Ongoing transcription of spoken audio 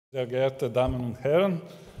Sehr geehrte Damen und Herren,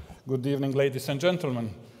 good evening, ladies and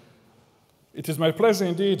gentlemen. It is my pleasure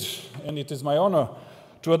indeed, and it is my honor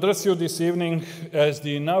to address you this evening as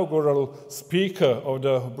the inaugural speaker of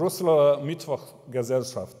the Bruessler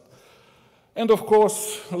Mittwochsgesellschaft. And of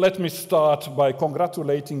course, let me start by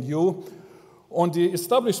congratulating you on the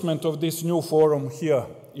establishment of this new forum here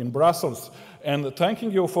in Brussels, and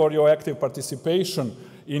thanking you for your active participation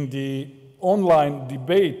in the online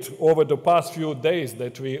debate over the past few days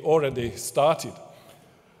that we already started.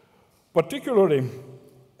 Particularly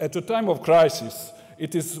at a time of crisis,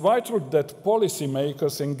 it is vital that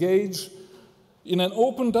policymakers engage in an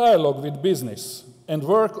open dialogue with business and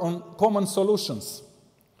work on common solutions.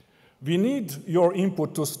 We need your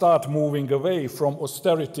input to start moving away from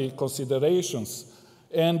austerity considerations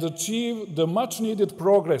and achieve the much-needed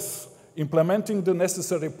progress implementing the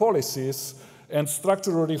necessary policies and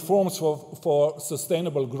structural reforms for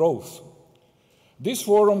sustainable growth. This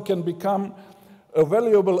forum can become a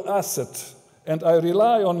valuable asset, and I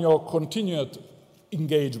rely on your continued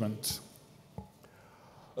engagement.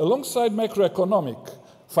 Alongside macroeconomic,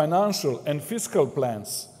 financial, and fiscal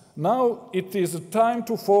plans, now it is time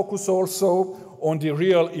to focus also on the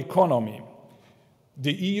real economy,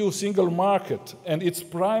 the EU single market, and its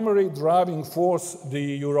primary driving force, the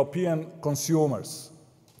European consumers.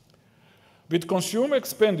 With consumer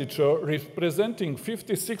expenditure representing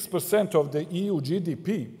 56% of the EU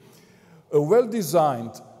GDP, a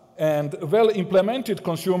well-designed and well-implemented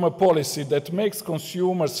consumer policy that makes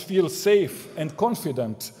consumers feel safe and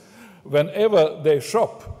confident whenever they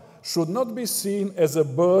shop should not be seen as a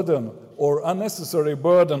burden or unnecessary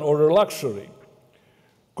burden or a luxury.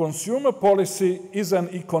 Consumer policy is an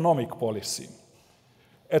economic policy.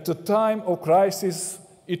 At a time of crisis,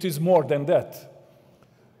 it is more than that.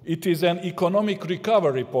 It is an economic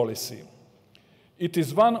recovery policy. It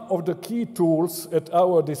is one of the key tools at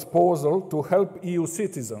our disposal to help EU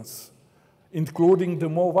citizens, including the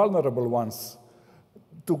more vulnerable ones,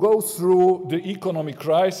 to go through the economic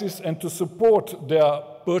crisis and to support their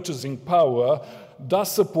purchasing power,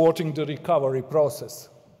 thus supporting the recovery process.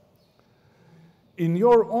 In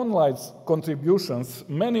your online contributions,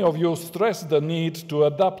 many of you stress the need to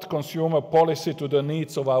adapt consumer policy to the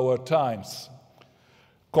needs of our times.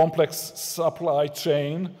 Complex supply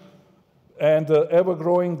chain and the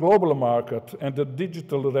ever-growing global market and the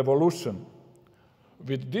digital revolution.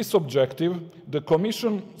 With this objective, the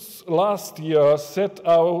Commission last year set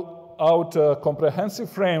out a comprehensive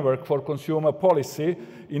framework for consumer policy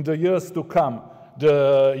in the years to come,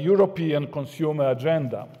 the European Consumer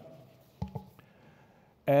Agenda.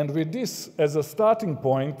 And with this as a starting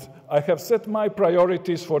point, I have set my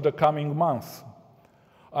priorities for the coming month.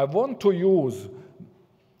 I want to use,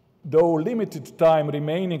 though limited time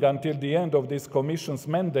remaining until the end of this Commission's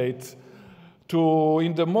mandate, to,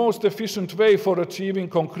 in the most efficient way for achieving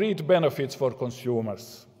concrete benefits for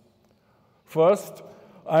consumers. First,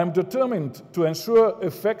 I am determined to ensure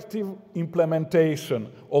effective implementation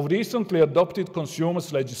of recently adopted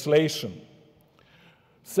consumers legislation.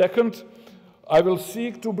 Second, I will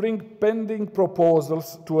seek to bring pending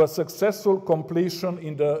proposals to a successful completion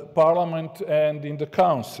in the Parliament and in the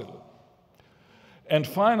Council. And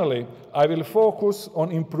finally, I will focus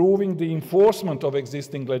on improving the enforcement of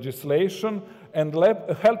existing legislation and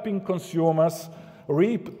helping consumers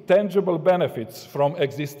reap tangible benefits from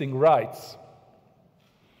existing rights.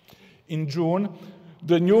 In June,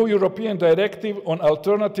 the new European Directive on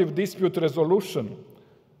Alternative Dispute Resolution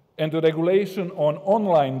and the regulation on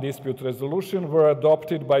online dispute resolution were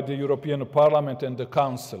adopted by the European Parliament and the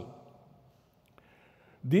Council.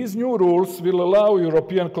 These new rules will allow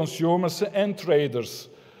European consumers and traders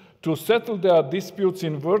to settle their disputes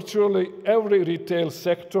in virtually every retail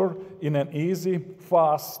sector in an easy,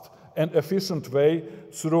 fast, and efficient way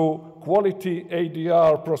through quality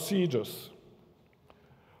ADR procedures.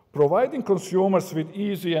 Providing consumers with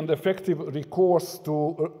easy and effective recourse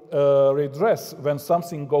to redress when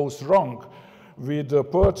something goes wrong with the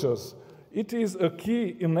purchase, it is a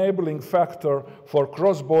key enabling factor for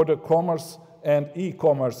cross-border commerce and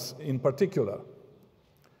e-commerce in particular.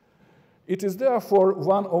 It is therefore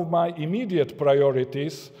one of my immediate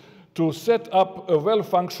priorities to set up a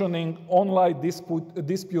well-functioning online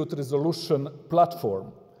dispute resolution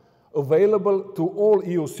platform available to all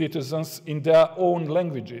EU citizens in their own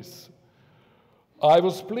languages. I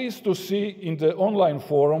was pleased to see in the online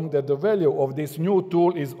forum that the value of this new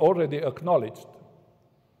tool is already acknowledged.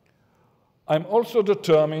 I'm also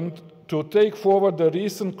determined to take forward the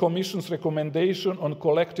recent Commission's recommendation on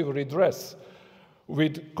collective redress,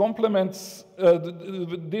 which complements,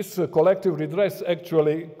 this collective redress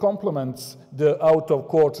actually complements the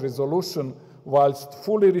out-of-court resolution whilst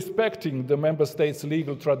fully respecting the member states'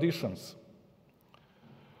 legal traditions.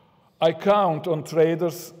 I count on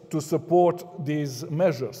traders to support these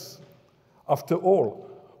measures. After all,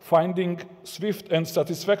 finding swift and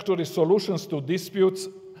satisfactory solutions to disputes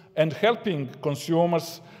and helping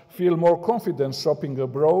consumers feel more confident shopping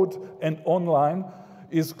abroad and online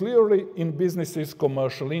is clearly in businesses'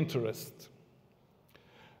 commercial interest.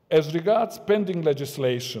 As regards pending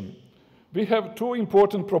legislation, we have two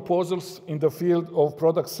important proposals in the field of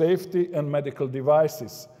product safety and medical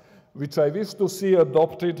devices, which I wish to see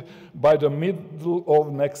adopted by the middle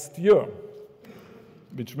of next year,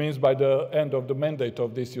 which means by the end of the mandate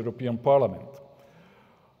of this European Parliament.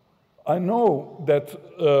 I know that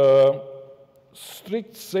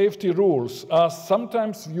strict safety rules are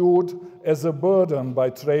sometimes viewed as a burden by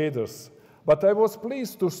traders, but I was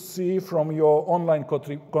pleased to see from your online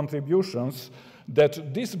contributions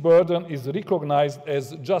that this burden is recognized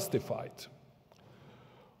as justified.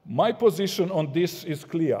 My position on this is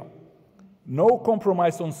clear. No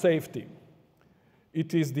compromise on safety.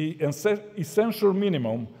 It is the essential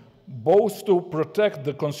minimum both to protect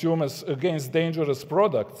the consumers against dangerous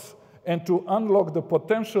products and to unlock the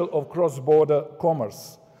potential of cross-border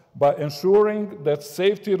commerce by ensuring that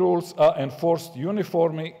safety rules are enforced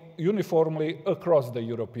uniformly across the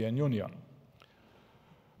European Union.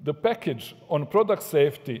 The package on product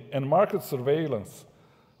safety and market surveillance,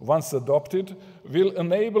 once adopted, will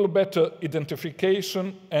enable better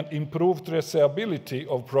identification and improved traceability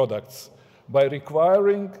of products by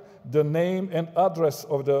requiring the name and address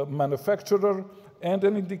of the manufacturer and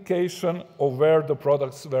an indication of where the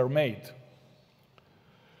products were made.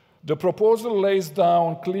 The proposal lays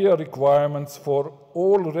down clear requirements for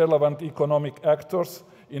all relevant economic actors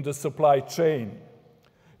in the supply chain.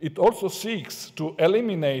 It also seeks to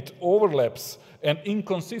eliminate overlaps and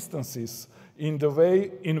inconsistencies in the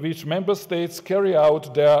way in which member states carry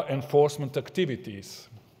out their enforcement activities.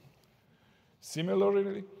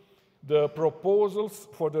 Similarly, the proposals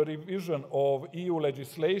for the revision of EU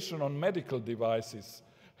legislation on medical devices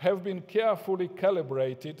have been carefully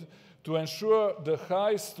calibrated to ensure the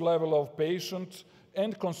highest level of patient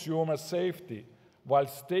and consumer safety,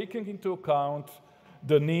 whilst taking into account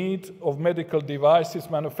the need of medical devices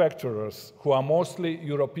manufacturers, who are mostly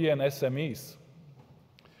European SMEs.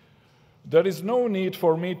 There is no need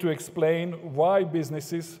for me to explain why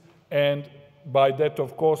businesses, and by that,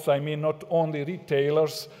 of course, I mean not only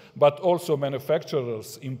retailers, but also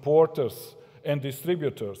manufacturers, importers, and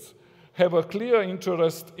distributors, have a clear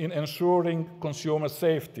interest in ensuring consumer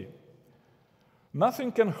safety.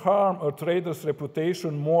 Nothing can harm a trader's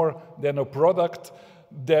reputation more than a product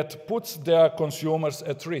that puts their consumers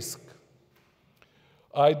at risk.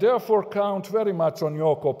 I therefore count very much on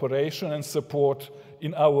your cooperation and support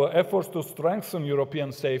in our efforts to strengthen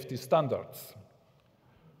European safety standards.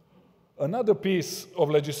 Another piece of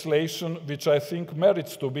legislation which I think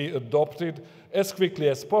merits to be adopted as quickly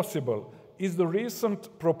as possible is the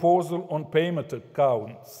recent proposal on payment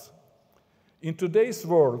accounts. In today's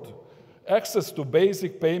world, access to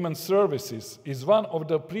basic payment services is one of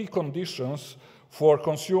the preconditions for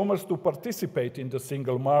consumers to participate in the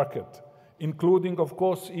single market, including, of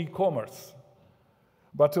course, e-commerce.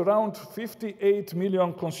 But around 58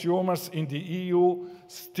 million consumers in the EU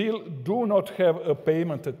still do not have a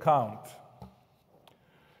payment account.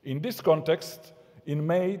 In this context, in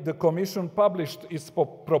May, the Commission published its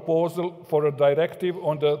proposal for a directive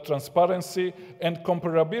on the transparency and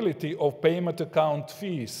comparability of payment account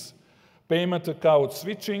fees, payment account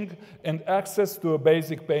switching, and access to a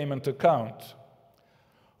basic payment account.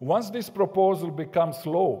 Once this proposal becomes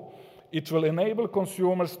law, it will enable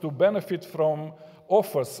consumers to benefit from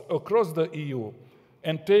offers across the EU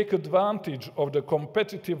and take advantage of the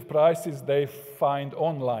competitive prices they find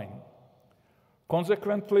online.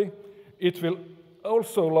 Consequently, it will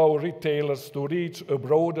also allow retailers to reach a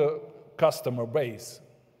broader customer base.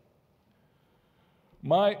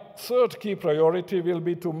 My third key priority will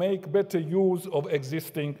be to make better use of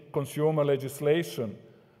existing consumer legislation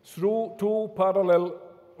through two parallel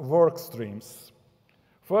work streams.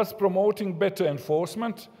 First, promoting better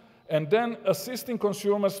enforcement, and then assisting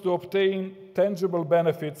consumers to obtain tangible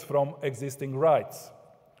benefits from existing rights.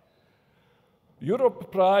 Europe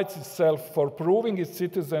prides itself for proving its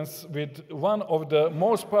citizens with one of the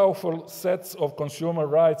most powerful sets of consumer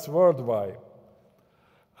rights worldwide.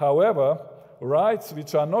 However, rights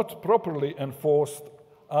which are not properly enforced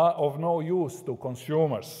are of no use to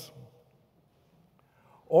consumers.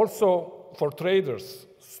 Also, for traders,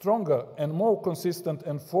 stronger and more consistent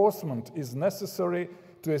enforcement is necessary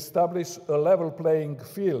to establish a level playing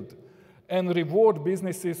field and reward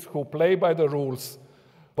businesses who play by the rules,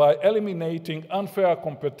 by eliminating unfair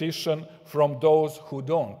competition from those who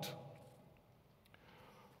don't.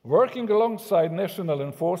 Working alongside national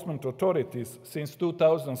enforcement authorities since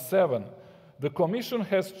 2007, the Commission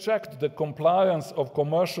has checked the compliance of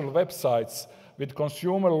commercial websites with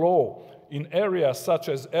consumer law in areas such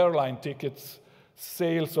as airline tickets,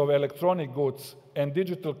 sales of electronic goods, and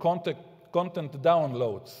digital content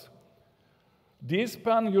downloads. These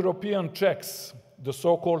pan-European checks, the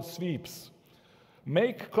so-called sweeps,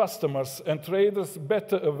 make customers and traders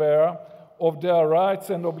better aware of their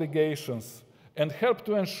rights and obligations and help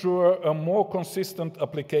to ensure a more consistent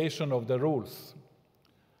application of the rules.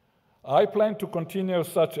 I plan to continue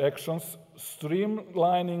such actions,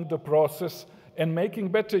 streamlining the process and making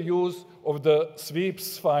better use of the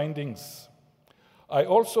sweeps findings. I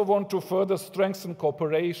also want to further strengthen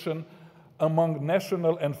cooperation among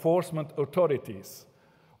national enforcement authorities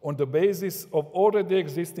on the basis of already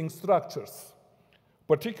existing structures,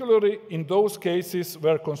 particularly in those cases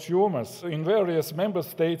where consumers in various member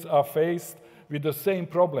states are faced with the same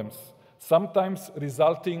problems, sometimes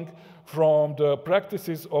resulting from the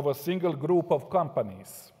practices of a single group of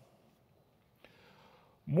companies.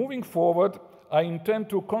 Moving forward, I intend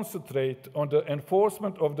to concentrate on the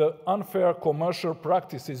enforcement of the Unfair Commercial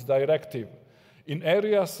Practices Directive in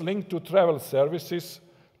areas linked to travel services,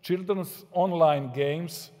 children's online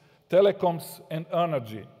games, telecoms, and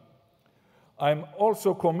energy. I'm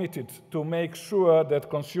also committed to make sure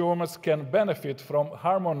that consumers can benefit from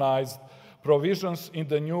harmonized provisions in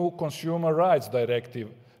the new Consumer Rights Directive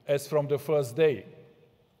as from the first day.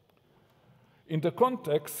 In the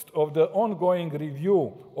context of the ongoing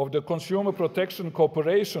review of the Consumer Protection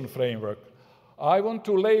Cooperation Framework, I want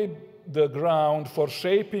to lay the ground for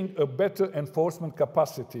shaping a better enforcement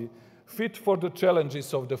capacity fit for the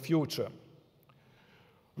challenges of the future.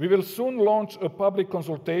 We will soon launch a public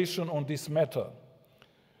consultation on this matter.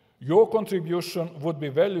 Your contribution would be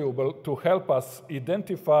valuable to help us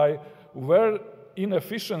identify where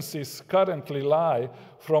inefficiencies currently lie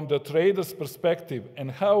from the trader's perspective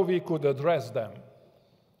and how we could address them.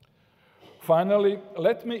 Finally,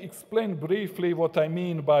 let me explain briefly what I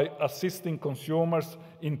mean by assisting consumers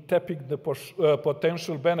in tapping the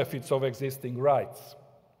potential benefits of existing rights.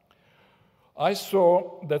 I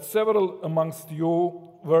saw that several amongst you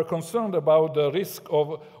were concerned about the risk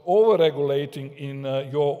of over-regulating in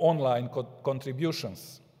your online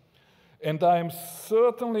contributions. And I am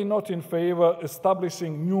certainly not in favor of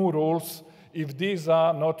establishing new rules if these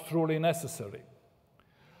are not truly necessary.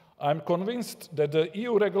 I'm convinced that the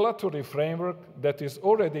EU regulatory framework that is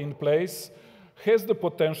already in place has the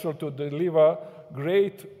potential to deliver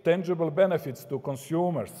great tangible benefits to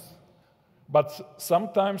consumers. But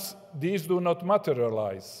sometimes these do not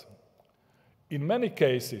materialize. In many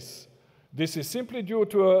cases, this is simply due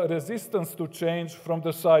to a resistance to change from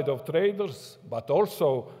the side of traders, but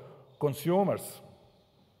also consumers.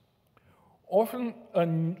 Often,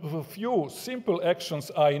 a few simple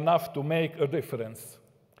actions are enough to make a difference.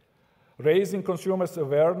 Raising consumers'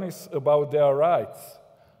 awareness about their rights,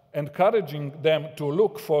 encouraging them to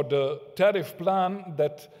look for the tariff plan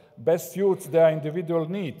that best suits their individual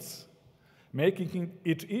needs, making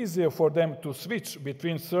it easier for them to switch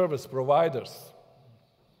between service providers.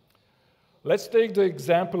 Let's take the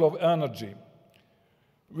example of energy.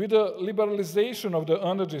 With the liberalization of the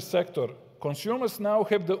energy sector, consumers now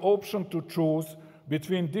have the option to choose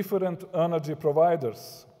between different energy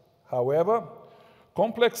providers. However,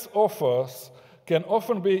 complex offers can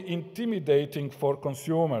often be intimidating for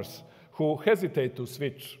consumers who hesitate to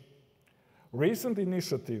switch. Recent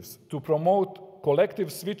initiatives to promote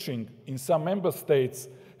collective switching in some member states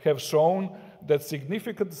have shown that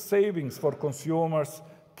significant savings for consumers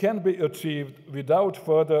can be achieved without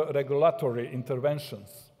further regulatory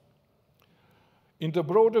interventions. In the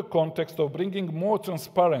broader context of bringing more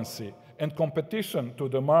transparency and competition to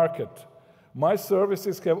the market, my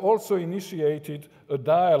services have also initiated a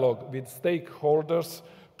dialogue with stakeholders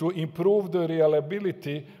to improve the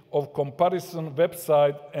reliability of comparison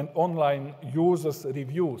website and online users'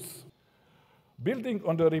 reviews. Building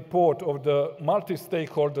on the report of the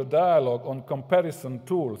multi-stakeholder dialogue on comparison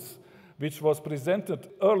tools, which was presented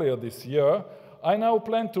earlier this year, I now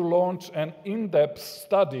plan to launch an in-depth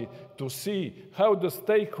study to see how the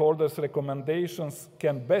stakeholders' recommendations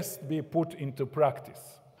can best be put into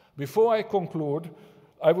practice. Before I conclude,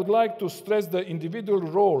 I would like to stress the individual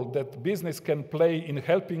role that business can play in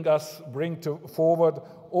helping us bring forward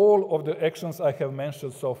all of the actions I have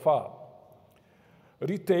mentioned so far.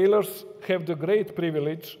 Retailers have the great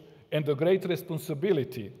privilege and the great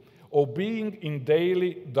responsibility of being in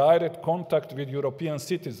daily direct contact with European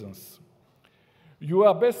citizens. You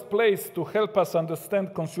are best placed to help us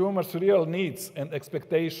understand consumers' real needs and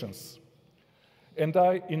expectations. And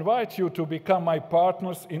I invite you to become my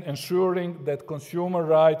partners in ensuring that consumer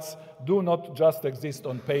rights do not just exist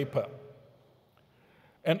on paper.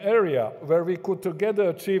 An area where we could together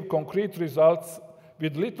achieve concrete results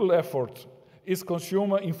with little effort is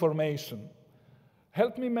consumer information.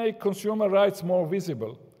 Help me make consumer rights more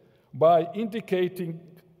visible by indicating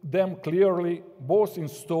them clearly both in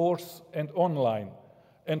stores and online,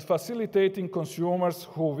 and facilitating consumers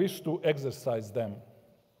who wish to exercise them.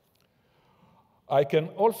 I can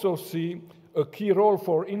also see a key role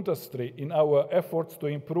for industry in our efforts to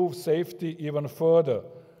improve safety even further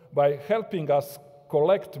by helping us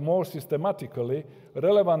collect more systematically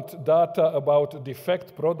relevant data about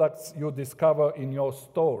defect products you discover in your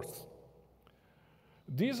stores.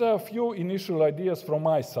 These are a few initial ideas from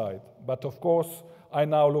my side, but of course, I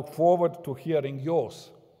now look forward to hearing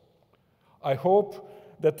yours. I hope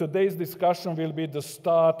that today's discussion will be the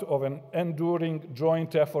start of an enduring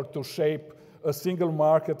joint effort to shape a single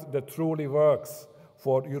market that truly works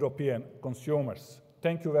for European consumers.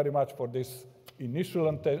 Thank you very much for this initial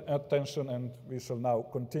attention, and we shall now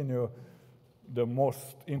continue the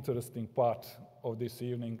most interesting part of this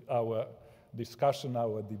evening, our discussion,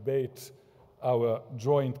 our debate, our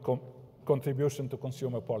joint contribution to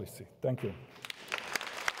consumer policy. Thank you.